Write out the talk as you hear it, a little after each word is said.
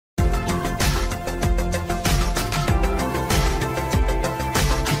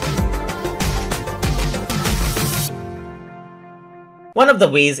One of the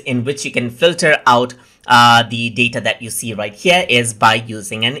ways in which you can filter out the data that you see right here is by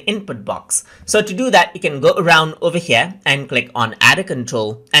using an input box. So to do that, you can go around over here and click on add a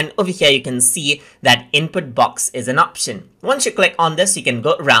control, and over here you can see that input box is an option. Once you click on this, you can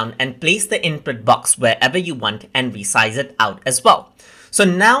go around and place the input box wherever you want and resize it out as well. So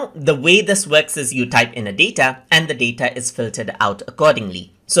now the way this works is you type in a data and the data is filtered out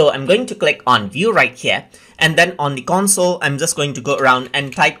accordingly. So I'm going to click on view right here, and then on the console, I'm just going to go around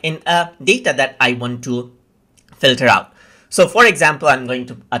and type in a data that I want to filter out. So for example, I'm going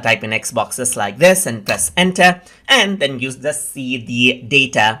to type in X boxes like this and press enter, and then use the see the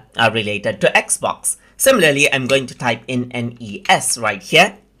data related to Xbox. Similarly, I'm going to type in NES right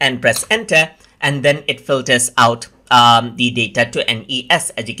here and press enter, and then it filters out the data to NES,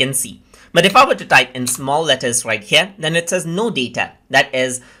 as you can see. But if I were to type in small letters right here, then it says no data. That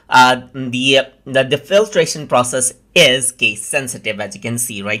is the filtration process is case sensitive, as you can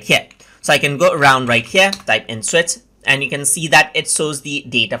see right here. So I can go around right here, type in switch, and you can see that it shows the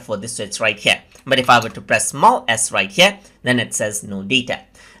data for the switch right here. But if I were to press small s right here, then it says no data.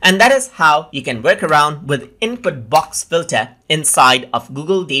 And that is how you can work around with input box filter inside of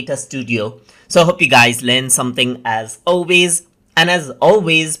Google Data Studio. So I hope you guys learned something as always. And as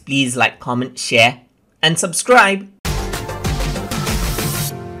always, please like, comment, share, and subscribe.